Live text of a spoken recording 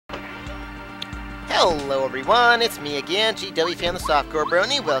Hello everyone, it's me again, GW Fan the Softcore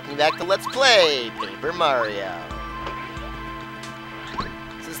Brony. Welcome back to Let's Play Paper Mario.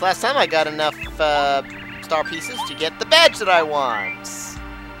 Since last time I got enough star pieces to get the badge that I want.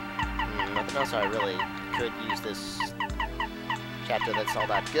 Nothing else I really could use this chapter that's all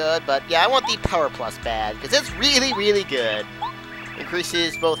that good, but yeah, I want the Power Plus badge, because it's really, really good.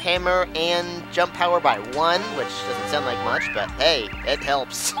 Increases both hammer and jump power by 1, which doesn't sound like much, but hey, it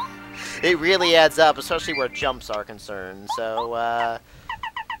helps. It really adds up, especially where jumps are concerned. So,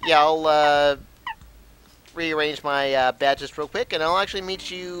 yeah, I'll rearrange my badges real quick, and I'll actually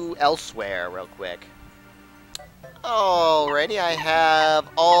meet you elsewhere real quick. Alrighty, I have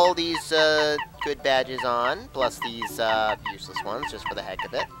all these good badges on, plus these useless ones, just for the heck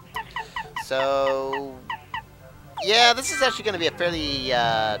of it. So, yeah, this is actually going to be a fairly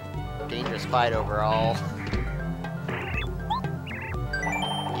dangerous fight overall.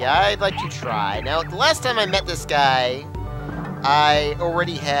 Yeah, I'd like to try. Now, the last time I met this guy, I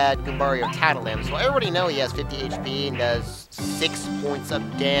already had Goombario tattle him, so I already know he has 50 HP and does 6 points of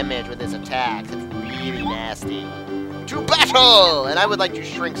damage with his attacks. It's really nasty. To battle! And I would like to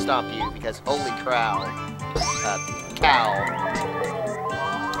shrink stomp you, because holy cow.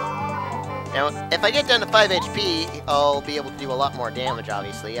 Now, if I get down to 5 HP, I'll be able to do a lot more damage,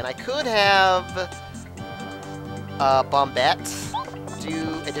 obviously, and I could have Bombette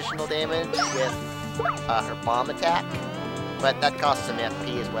do additional damage with her bomb attack, but that costs some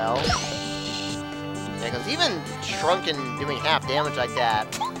FP as well. Yeah, because even shrunken doing half damage like that,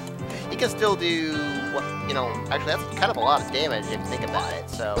 he can still do, you know, actually that's kind of a lot of damage if you think about it,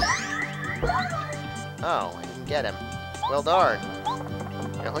 so... Oh, I didn't get him. Well darn.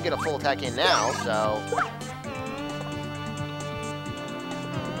 You know, he'll get a full attack in now, so...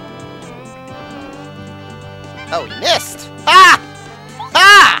 Oh, he missed! Ah!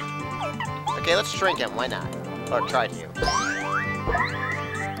 Ah! Okay, let's shrink him, why not? Or try to.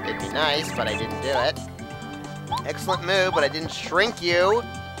 It'd be nice, but I didn't do it. Excellent move, but I didn't shrink you.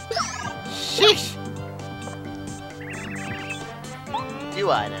 Sheesh! Do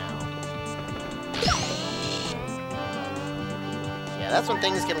I now? Yeah, that's when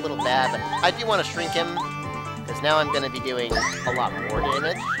things get a little bad, but I do want to shrink him, because now I'm going to be doing a lot more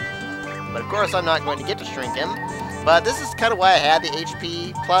damage. But of course I'm not going to get to shrink him. But this is kind of why I had the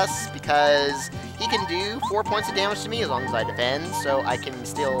HP plus, because he can do 4 points of damage to me as long as I defend, so I can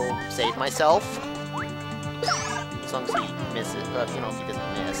still save myself. As long as he misses, you know, if he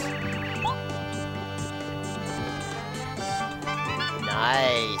doesn't miss.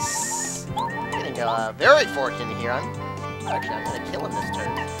 Nice! Getting very fortunate here. Actually, I'm gonna kill him this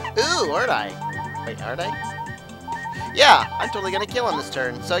turn. Ooh, aren't I? Wait, aren't I? Yeah, I'm totally gonna kill him this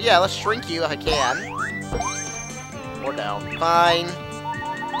turn. So yeah, let's shrink you if I can. Or down. Fine.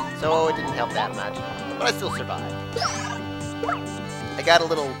 So it didn't help that much. But I still survived. I got a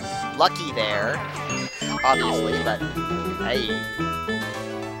little lucky there. Obviously, but hey.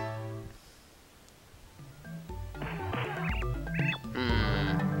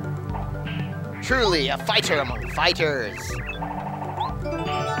 Truly a fighter among fighters.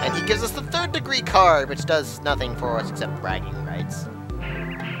 And he gives us the 3rd degree card, which does nothing for us except bragging rights.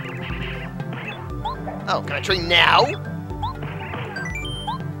 Oh, can I train now?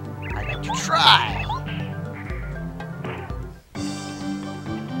 I'd like to try.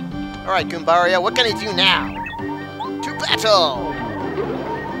 Alright, Goombario, what can I do now? To battle!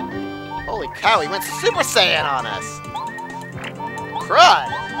 Holy cow, he went Super Saiyan on us! Crud!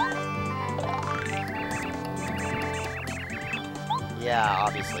 Yeah,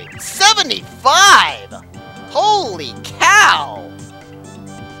 obviously. 75! Holy cow!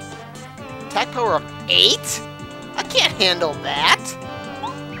 Attack power of 8? I can't handle that!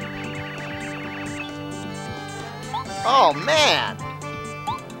 Oh, man!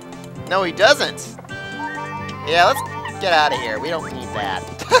 No, he doesn't! Yeah, let's get out of here. We don't need that.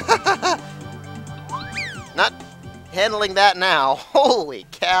 Not handling that now. Holy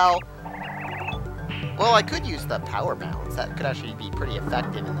cow! Well, I could use the power balance. That could actually be pretty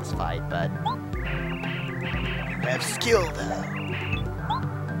effective in this fight, but... I have skill, though.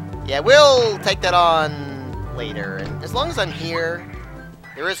 Yeah, we'll take that on later, and as long as I'm here,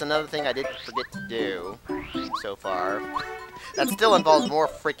 there is another thing I did forget to do so far. That still involves more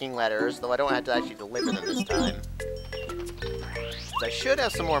freaking letters, though I don't have to actually deliver them this time. So I should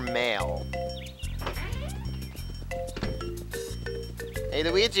have some more mail. Hey,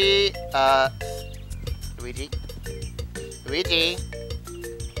 Luigi! Luigi? Luigi?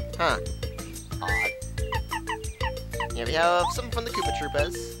 Huh. Odd. Yeah, we have something from the Koopa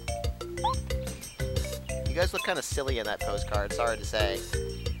Troopas. You guys look kind of silly in that postcard, sorry to say.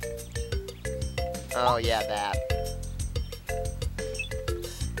 Oh, yeah, that.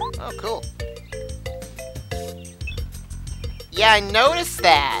 Oh, cool. Yeah, I noticed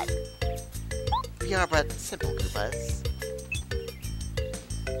that! PR, but simple, Koopas.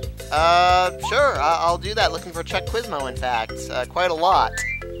 Sure, I'll do that. Looking for Chuck Quizmo, in fact. Quite a lot,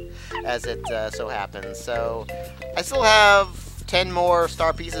 as it so happens. So, I still have 10 more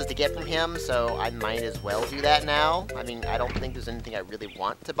star pieces to get from him, so I might as well do that now. I mean, I don't think there's anything I really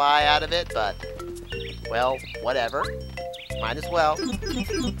want to buy out of it, but, well, whatever. Might as well.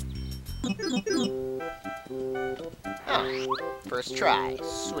 Oh, first try.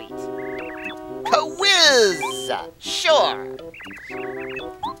 Sweet. Quiz! Sure!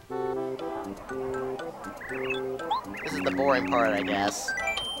 This is the boring part, I guess.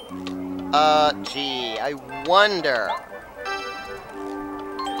 Gee, I wonder.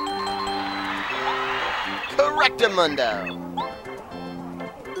 Correctamundo!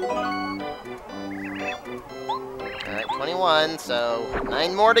 Alright, 21, so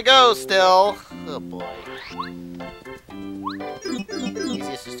 9 more to go still. Oh boy.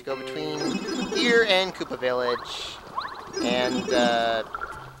 Easiest is to go between here and Koopa Village. And,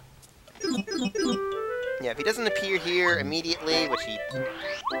 yeah, if he doesn't appear here immediately, which he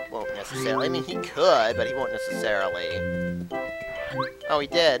won't necessarily. I mean, he could, but he won't necessarily. Oh, he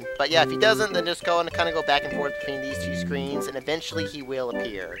did. But yeah, if he doesn't, then just go and kind of go back and forth between these two screens, and eventually he will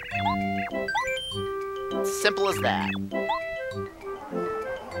appear. It's simple as that.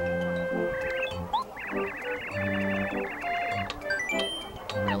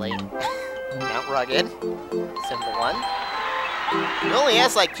 Really? Mount Rugged. Simple one. He only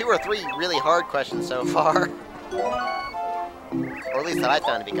has like 2 or 3 really hard questions so far. Or at least that I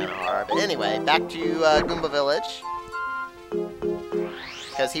found to be kind of hard. But anyway, back to Goomba Village.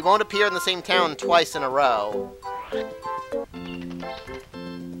 Because he won't appear in the same town twice in a row.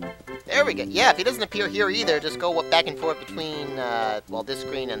 There we go. Yeah, if he doesn't appear here either, just go back and forth between, well, this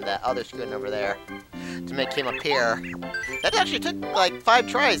screen and the other screen over there to make him appear. That actually took, like, 5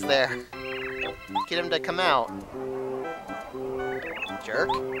 tries there to get him to come out. Jerk.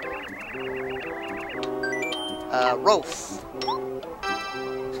 Rolf.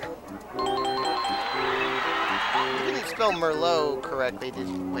 You didn't spell Merlot correctly, did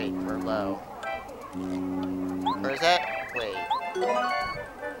you? Wait, Merlot. Or is that? Wait.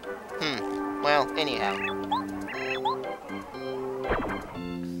 Well, anyhow.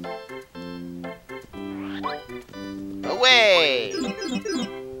 Away!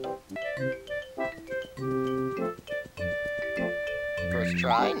 First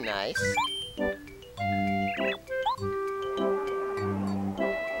try, nice. See,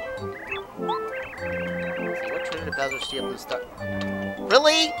 what trinity did Bowser steal from the start?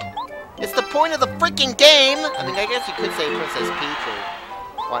 Really? It's the point of the freaking game! I mean, I guess you could say Princess Peach or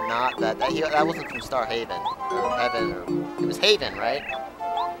whatnot, but that wasn't from Star Haven. Or Heaven, or... It was Haven, right?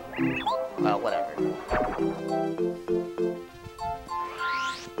 Well, whatever.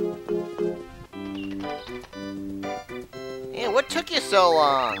 Man, what took you so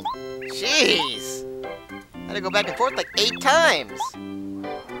long? Jeez! I had to go back and forth like 8 times!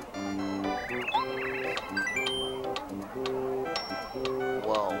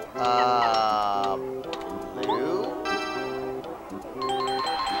 Whoa. Blue?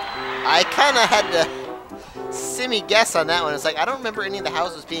 I kinda had to semi-guess on that one. It's like, I don't remember any of the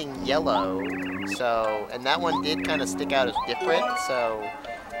houses being yellow. So, and that one did kind of stick out as different, so...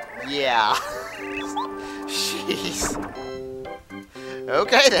 Yeah. Jeez.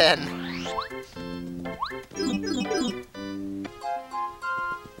 Okay, then.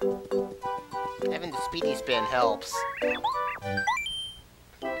 Having the speedy spin helps.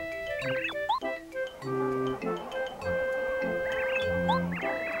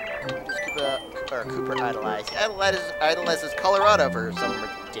 Cooper idolized. He idolizes Colorado for some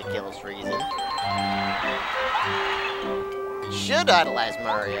ridiculous reason. Should idolize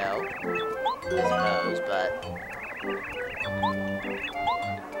Mario, I suppose, but...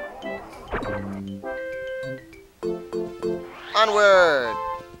 Onward!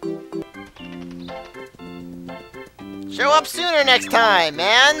 Show up sooner next time,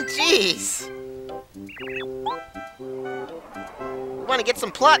 man! Jeez! We want to get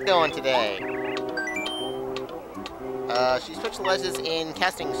some plot going today. She specializes in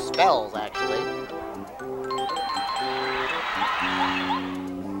casting spells, actually.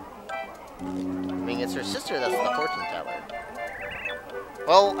 I mean, it's her sister that's the fortune teller.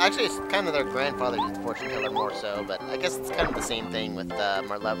 Well, actually, it's kind of their grandfather who's the fortune teller more so, but I guess it's kind of the same thing with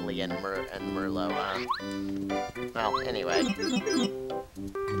Marlevely and Merlot, Well, anyway.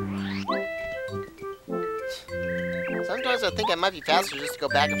 Sometimes sometimes I think I might be faster just to go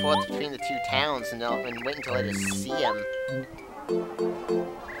back and forth between the two towns and wait until I just see him.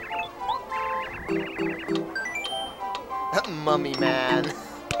 Mummy Man.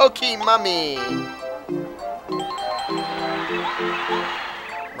 Pokey Mummy!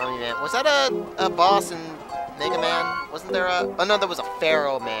 Mummy Man. Was that a boss in Mega Man? Wasn't there a... Oh no, there was a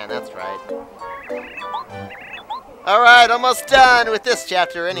Pharaoh Man, that's right. Alright, almost done with this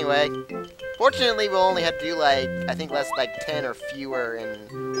chapter anyway. Fortunately, we'll only have to do like, I think less like 10 or fewer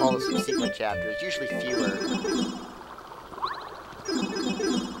in all the subsequent chapters. Usually fewer.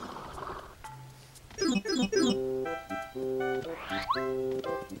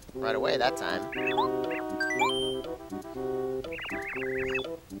 Right away that time.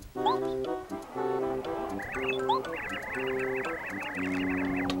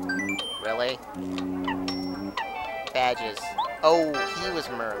 Really? Badges. Oh, he was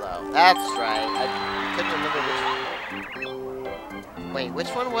Merlot. That's right. I couldn't remember which... Wait, which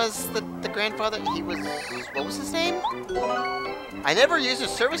one was the grandfather? He was... What was his name? I never use his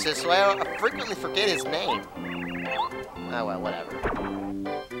services, so I frequently forget his name. Oh, well, whatever.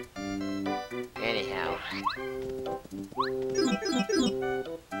 Anyhow.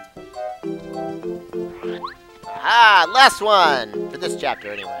 Ah, last one! For this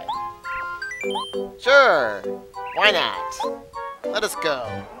chapter, anyway. Sure! Why not? Let us go.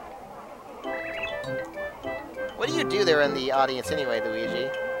 What do you do there in the audience anyway, Luigi?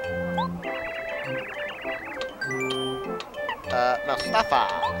 Mustafa.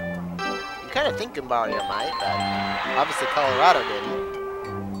 You kind of think Mario might, but obviously Colorado didn't.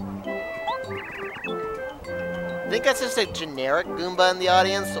 Think that's just a generic Goomba in the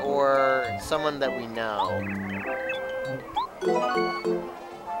audience, or someone that we know?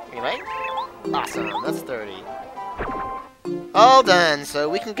 Anyway, awesome, that's 30. All done, so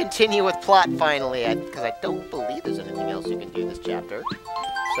we can continue with plot finally, because I don't believe there's anything else you can do this chapter.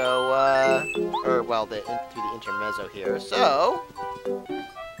 So, or, well, through the intermezzo here, so...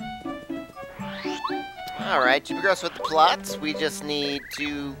 Alright, to progress with the plots, we just need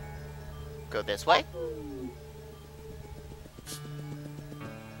to go this way.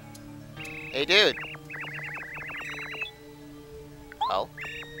 Hey, dude. Oh.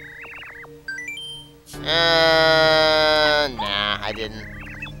 Nah, I didn't.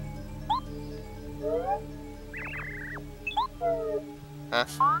 Huh?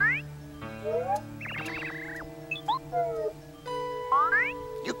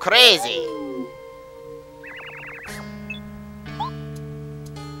 You crazy!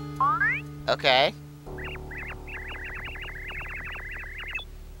 Okay.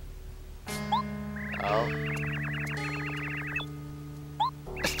 Oh.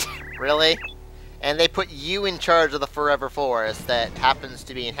 Really? And they put you in charge of the Forever Forest that happens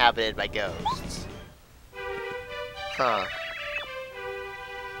to be inhabited by ghosts. Huh.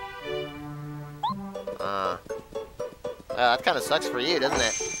 Well, that kind of sucks for you, doesn't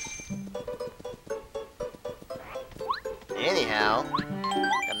it? Anyhow,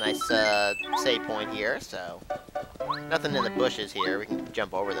 got a nice save point here, so... Nothing in the bushes here. We can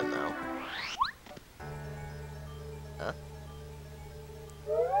jump over them, though. Huh?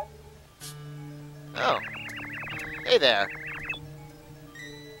 Oh. Hey there.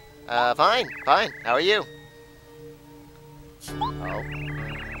 Fine. How are you? Oh.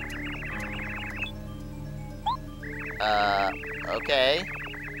 Okay.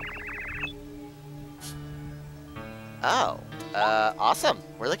 Oh. Awesome.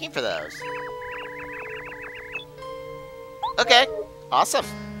 We're looking for those. Okay. Awesome.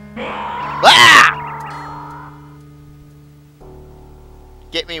 Ah!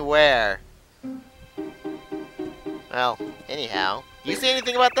 Get me where? Well, anyhow. You see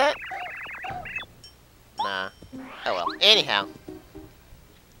anything about that? Nah. Oh well. Anyhow.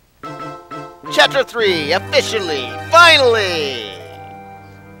 Chapter 3, officially! Finally!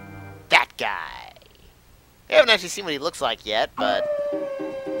 That guy. I haven't actually seen what he looks like yet, but...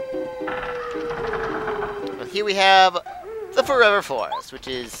 Well, here we have the Forever Forest, which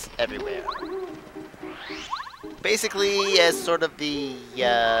is everywhere. Basically, as sort of the,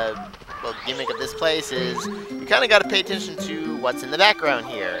 well, gimmick of this place is, you kind of got to pay attention to what's in the background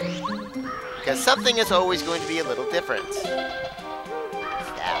here. Because something is always going to be a little different.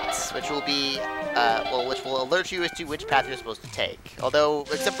 That's, which will be, well, which will alert you as to which path you're supposed to take. Although,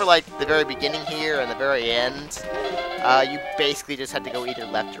 except for, like, the very beginning here and the very end, you basically just have to go either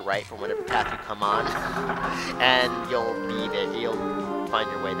left or right from whatever path you come on. And you'll find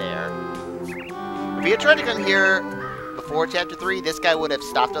your way there. If we had tried to come here before Chapter 3, this guy would have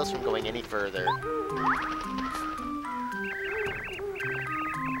stopped us from going any further.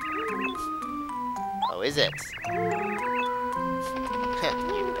 Oh, is it?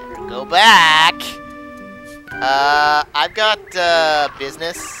 Go back! I've got,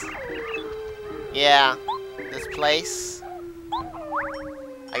 business. Yeah, this place.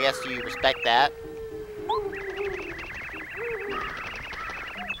 I guess you respect that.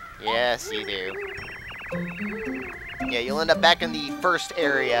 Yes, you do. Yeah, you'll end up back in the first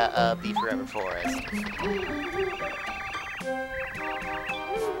area of the Forever Forest.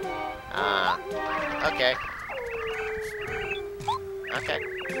 Okay. Okay.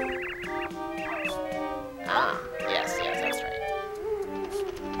 Yes, that's right.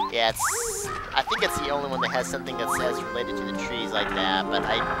 Yeah, I think it's the only one that has something that says related to the trees like that, but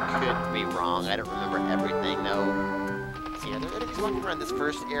I could be wrong. I don't remember everything, though. See, are there enemies walking around this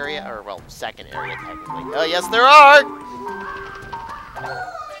first area? Or, well, second area, technically. Oh, yes, there are!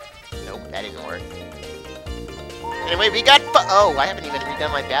 Nope, that didn't work. Anyway, we got oh, I haven't even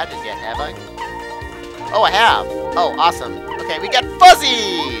redone my badges yet, have I? Oh, I have. Oh, awesome. Okay, we got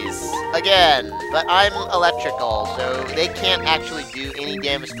fuzzies! Again, but I'm electrical, so they can't actually do any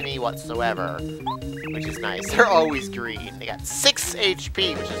damage to me whatsoever. Which is nice. They're always green. They got 6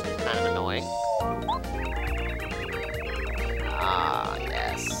 HP, which is kind of annoying. Ah,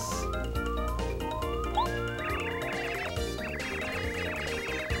 yes.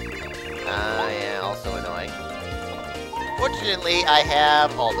 Yeah, also annoying. Fortunately, I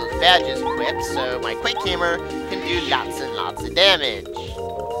have all those badges equipped, so my Quake Hammer can do lots and lots of damage.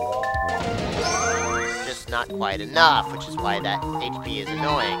 Just not quite enough, which is why that HP is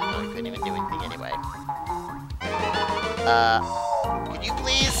annoying. Oh, I couldn't even do anything anyway. Could you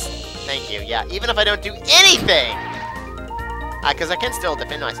please? Thank you. Yeah, even if I don't do anything! Because I can still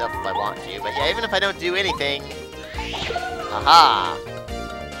defend myself if I want to, but yeah, even if I don't do anything... Aha!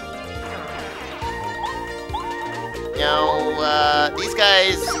 Now, these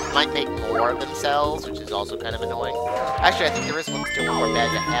guys might make more of themselves, which is also kind of annoying. Actually, I think there is still one more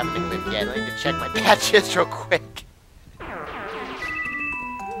badge I haven't equipped yet. I need to check my badges real quick.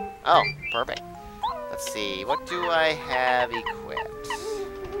 Oh, perfect. Let's see, what do I have equipped?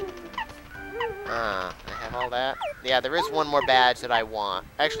 I have all that. Yeah, there is one more badge that I want.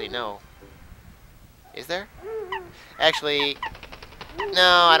 Actually, no. Is there? Actually...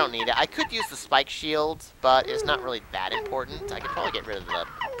 No, I don't need it. I could use the spike shield, but it's not really that important. I could probably get rid of the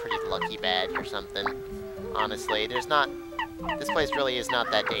pretty lucky badge or something. Honestly, there's not... This place really is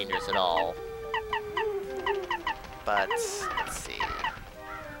not that dangerous at all. But, let's see.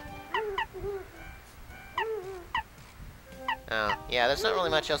 Oh, yeah, there's not really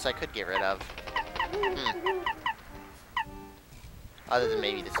much else I could get rid of. Other than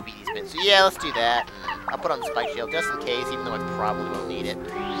maybe the speedy spin. So yeah, let's do that. And I'll put on the spike shield just in case, even though I probably won't need it.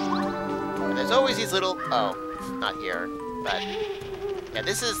 And there's always these little... Oh, not here. But... Yeah,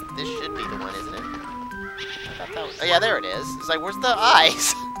 this should be the one, isn't it? I thought that was... Oh yeah, there it is. It's like, where's the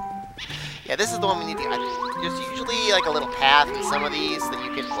eyes? Yeah, this is the one we need to... There's usually like a little path in some of these that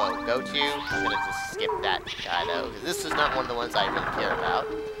you can, well, go to. I'm gonna just skip that guy, though, because this is not one of the ones I really care about.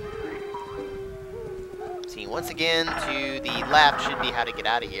 See, once again, to the left should be how to get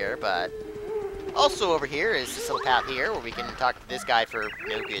out of here, but also over here is this little path here where we can talk to this guy for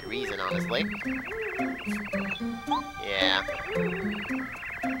no good reason, honestly. Yeah.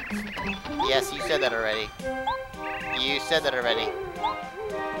 Yes, you said that already. You said that already.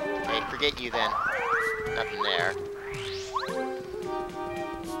 Okay, forget you then. Nothing there.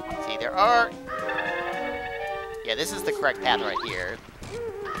 See, there are... Yeah, this is the correct path right here.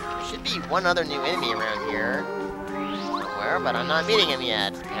 There should be one other new enemy around here somewhere, but I'm not meeting him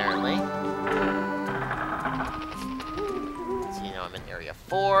yet, apparently. So, you know, I'm in Area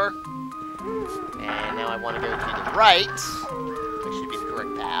 4. And now I want to go to the right, which should be the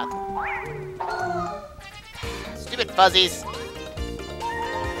correct path. Stupid fuzzies!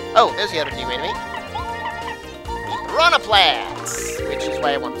 Oh, there's the other new enemy. The piranha plants! Which is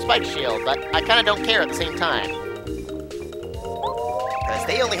why I want the spike shield, but I kind of don't care at the same time.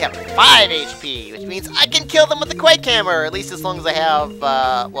 They only have 5 HP, which means I can kill them with the Quake Hammer, at least as long as I have,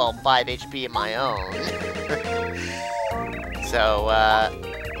 well, 5 HP of my own. So,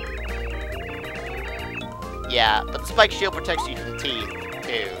 yeah, but the Spike Shield protects you from teeth,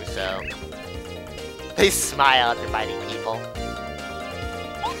 too, so... They smile after fighting people.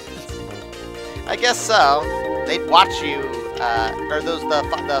 I guess so. They'd watch you, or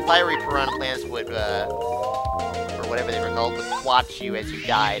the fiery piranha plants would, whatever they were called, would watch you as you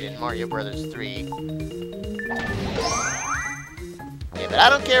died in Mario Brothers 3. Yeah, but I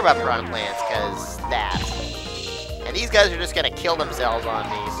don't care about piranha plants, because that. And these guys are just gonna kill themselves on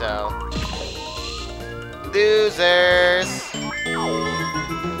me, so... Losers!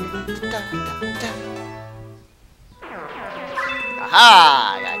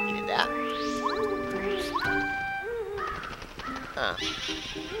 Aha! I got Huh.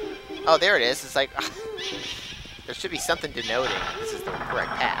 Oh, there it is. It's like... there should be something denoting this is the correct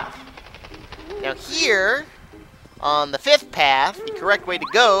path. Now here, on the 5th path, the correct way to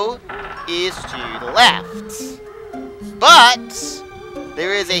go is to the left. But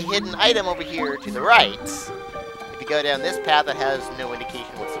there is a hidden item over here to the right. If you go down this path, it has no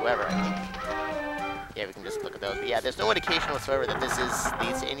indication whatsoever, I think. Yeah, we can just look at those. But yeah, there's no indication whatsoever that this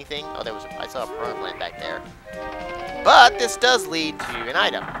leads to anything. Oh, I saw a piranha plant back there. But this does lead to an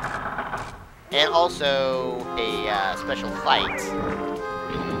item. And also a special fight.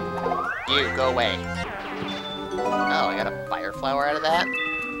 You, go away. Oh, I got a fire flower out of that.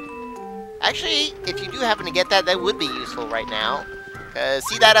 Actually, if you do happen to get that, that would be useful right now. Cause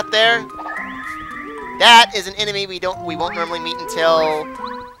see that up there? That is an enemy we won't normally meet until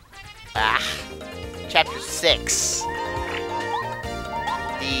chapter 6.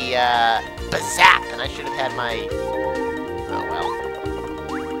 The Bazap, and I should have had my. Oh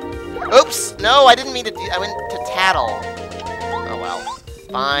well. Oops! No, I didn't mean to do. I went to tattle. Oh well.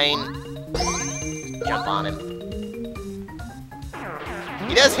 Fine. Jump on him.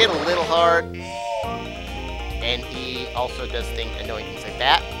 He does hit a little hard, and he also does annoying things like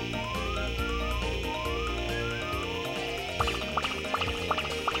that.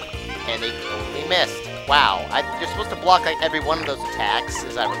 And they totally missed. Wow, you're supposed to block like every one of those attacks,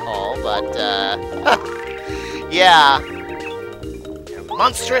 as I recall, but yeah.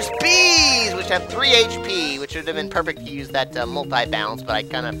 Monstrous bees, which have 3 HP, which would have been perfect to use that multi-bounce, but I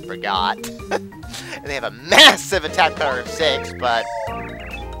kind of forgot. And they have a massive attack power of 6, but...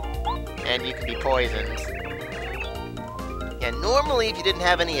 And you can be poisoned. Yeah, normally if you didn't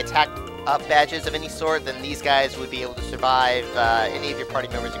have any attack up badges of any sort, then these guys would be able to survive any of your party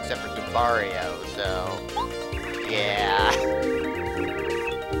members except for Dubario, so... Yeah.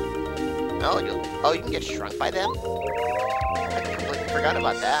 Oh, you can get shrunk by them? I completely forgot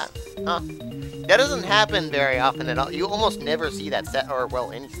about that. Huh. That doesn't happen very often at all. You almost never see that or,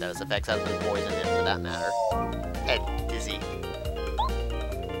 well, any status effects other than poison, for that matter. Head dizzy.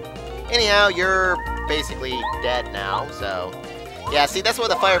 Anyhow, you're basically dead now, so... Yeah, see, that's why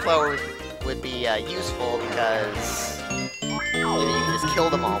the fire flower would be useful, because... You know, you can just kill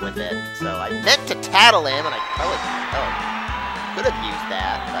them all with it. So I meant to tattle him, and I probably could have used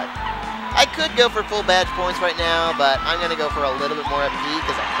that, but... I could go for full badge points right now, but I'm going to go for a little bit more FP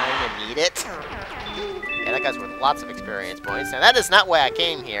because I kind of need it. Yeah, that guy's worth lots of experience points. Now, that is not why I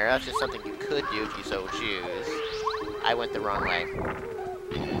came here. That's just something you could do if you so choose. I went the wrong way.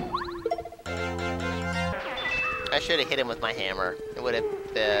 I should have hit him with my hammer. It would have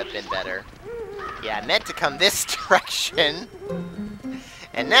been better. Yeah, I meant to come this direction.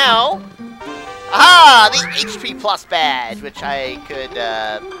 And now... Aha! The HP plus badge, which I could...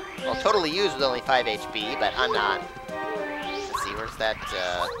 Well, totally use with only 5 HP, but I'm not. Let's see, where's that,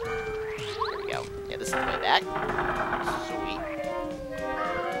 there we go. Yeah, this is the way back. Sweet.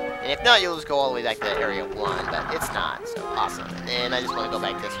 And if not, you'll just go all the way back to Area 1, but it's not, so awesome. And then I just want to go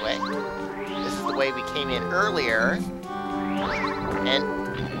back this way. This is the way we came in earlier. And...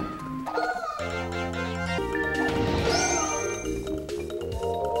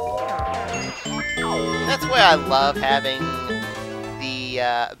 That's why I love having...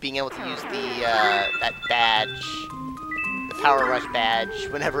 being able to use that badge, the Power Rush badge,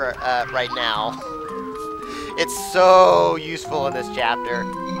 whenever, right now. It's so useful in this chapter.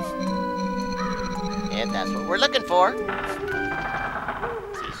 And that's what we're looking for.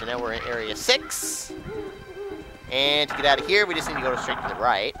 See, so now we're in Area 6. And to get out of here, we just need to go straight to the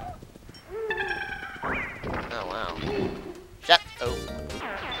right. Oh, wow. Oh.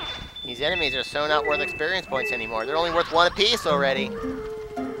 These enemies are so not worth experience points anymore. They're only worth 1 apiece already.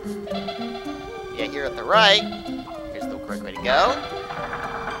 Yeah, here at the right, here's the correct way to go.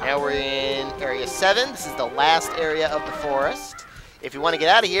 Now we're in Area 7. This is the last area of the forest. If you want to get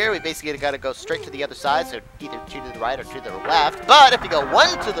out of here, we basically got to go straight to the other side, so either 2 to the right or 2 to the left. But if you go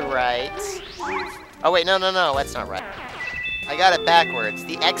 1 to the right... Oh, wait, no, that's not right. I got it backwards.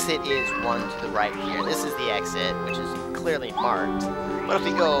 The exit is 1 to the right here. This is the exit, which is clearly marked. But if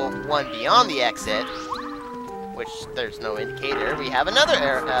we go 1 beyond the exit... which there's no indicator, we have another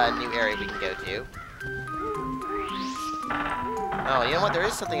new area we can go to. Oh, you know what? There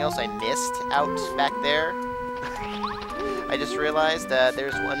is something else I missed out back there. I just realized that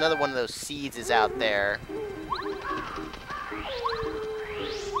there's another one of those seeds is out there.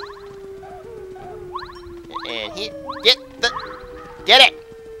 And get it!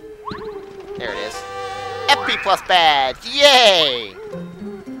 There it is. FP plus badge! Yay!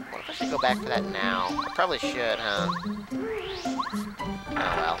 I should go back for that now. I probably should, huh?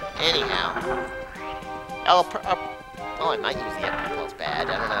 Oh well. Anyhow. Oh, I might use the empty pulse badge.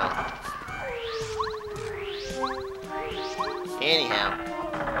 I don't know. Anyhow.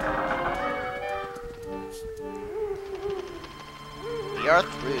 We are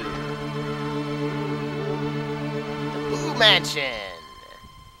through. The Boo Mansion!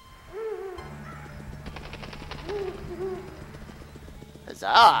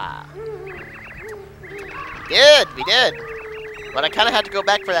 Huzzah! We did! But I kind of had to go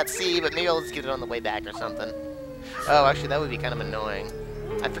back for that C, but maybe I'll just get it on the way back or something. Oh, actually, that would be kind of annoying.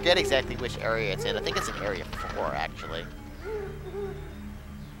 I forget exactly which area it's in. I think it's in Area 4, actually.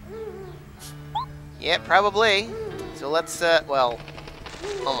 Yeah, probably. So let's, well,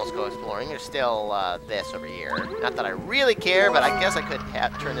 almost go exploring. There's still this over here. Not that I really care, but I guess I could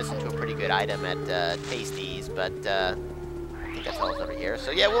turn this into a pretty good item at Tasties, but I think that's all over here.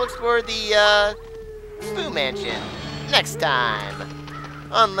 So yeah, we'll explore the Boo Mansion next time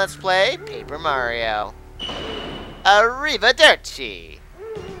on Let's Play Paper Mario. Arrivederci!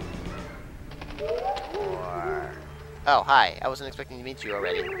 Oh, hi. I wasn't expecting to meet you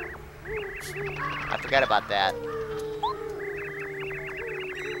already. I forgot about that.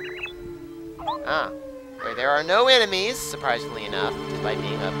 Ah. Where there are no enemies, surprisingly enough, despite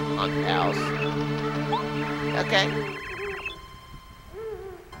being a haunted house. Okay.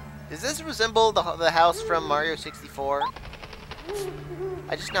 Does this resemble the house from Mario 64?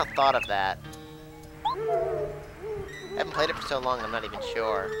 I just now thought of that. I haven't played it for so long, I'm not even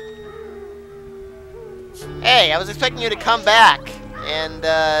sure. Hey, I was expecting you to come back and,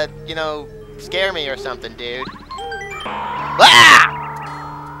 you know, scare me or something, dude. Ah!